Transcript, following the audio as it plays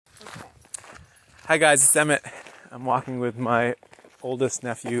Hi guys, it's Emmett. I'm walking with my oldest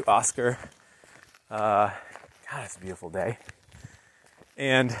nephew, Oscar. God, it's a beautiful day.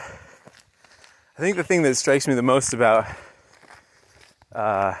 And I think the thing that strikes me the most about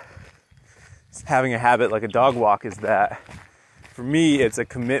having a habit like a dog walk is that for me, it's a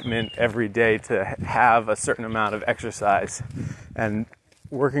commitment every day to have a certain amount of exercise. And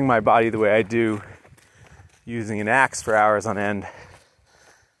working my body the way I do, using an axe for hours on end,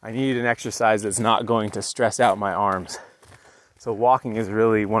 I need an exercise that's not going to stress out my arms. So walking is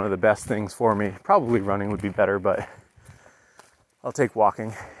really one of the best things for me. Probably running would be better, but I'll take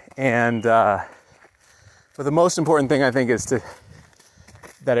walking. And but the most important thing I think is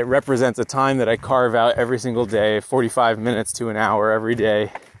that it represents a time that I carve out every single day, 45 minutes to an hour every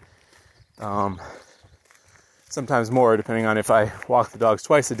day. Sometimes more, depending on if I walk the dogs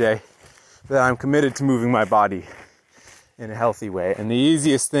twice a day, that I'm committed to moving my body in a healthy way. And the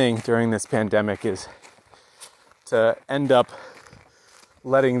easiest thing during this pandemic is to end up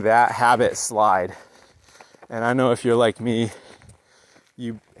letting that habit slide. And I know if you're like me,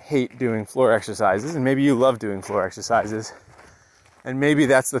 you hate doing floor exercises, and maybe you love doing floor exercises. And maybe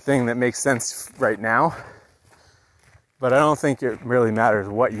that's the thing that makes sense right now. But I don't think it really matters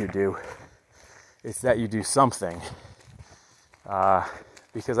what you do. It's that you do something.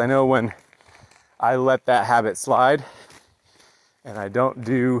 Because I know when I let that habit slide, and I don't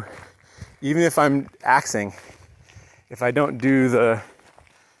do, even if I'm axing, if I don't do the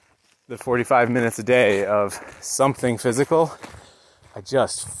 45 minutes a day of something physical, I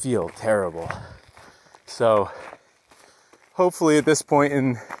just feel terrible. So hopefully at this point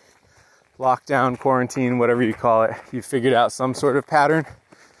in lockdown, quarantine, whatever you call it, you've figured out some sort of pattern.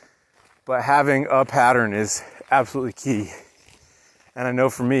 But having a pattern is absolutely key. And I know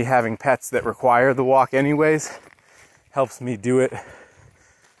for me, having pets that require the walk anyways helps me do it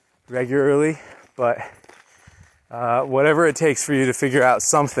regularly. But whatever it takes for you to figure out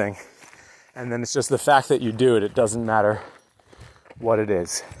something, and then it's just the fact that you do it, it doesn't matter what it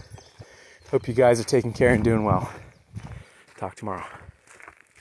is. Hope you guys are taking care and doing well. Talk tomorrow.